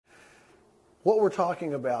What we're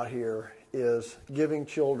talking about here is giving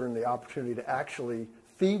children the opportunity to actually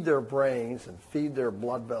feed their brains and feed their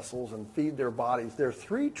blood vessels and feed their bodies, their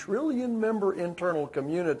 3 trillion member internal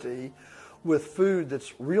community, with food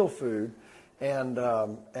that's real food and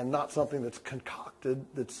not something that's concocted,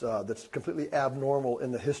 that's completely abnormal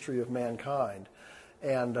in the history of mankind.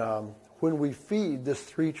 And when we feed this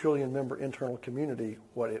 3 trillion member internal community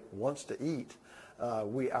what it wants to eat,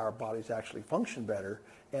 our bodies actually function better,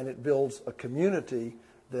 and it builds a community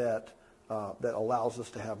that allows us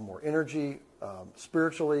to have more energy,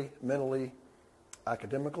 spiritually, mentally,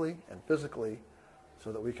 academically, and physically,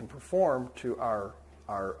 so that we can perform to our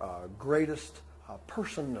greatest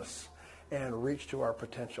personness and reach to our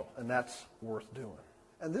potential, and that's worth doing.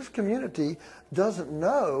 And this community doesn't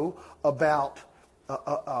know about,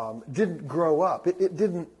 didn't grow up.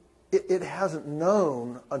 It hasn't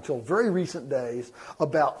known until very recent days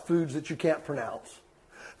about foods that you can't pronounce,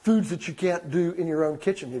 foods that you can't do in your own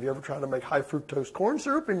kitchen. Have you ever tried to make high fructose corn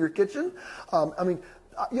syrup in your kitchen?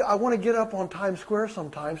 I want to get up on Times Square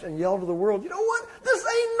sometimes and yell to the world, you know what? This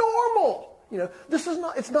ain't normal.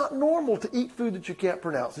 It's not normal to eat food that you can't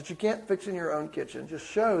pronounce, that you can't fix in your own kitchen. It just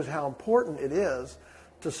shows how important it is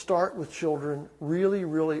to start with children really,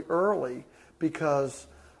 really early, because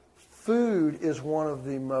food is one of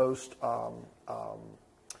the most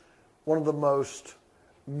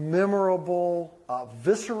memorable,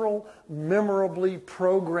 visceral, memorably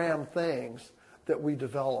programmed things that we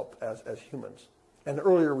develop as humans. And the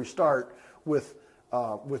earlier we start with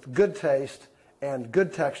good taste and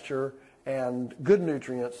good texture and good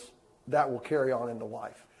nutrients, that will carry on into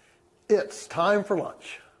life. It's time for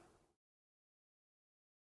lunch.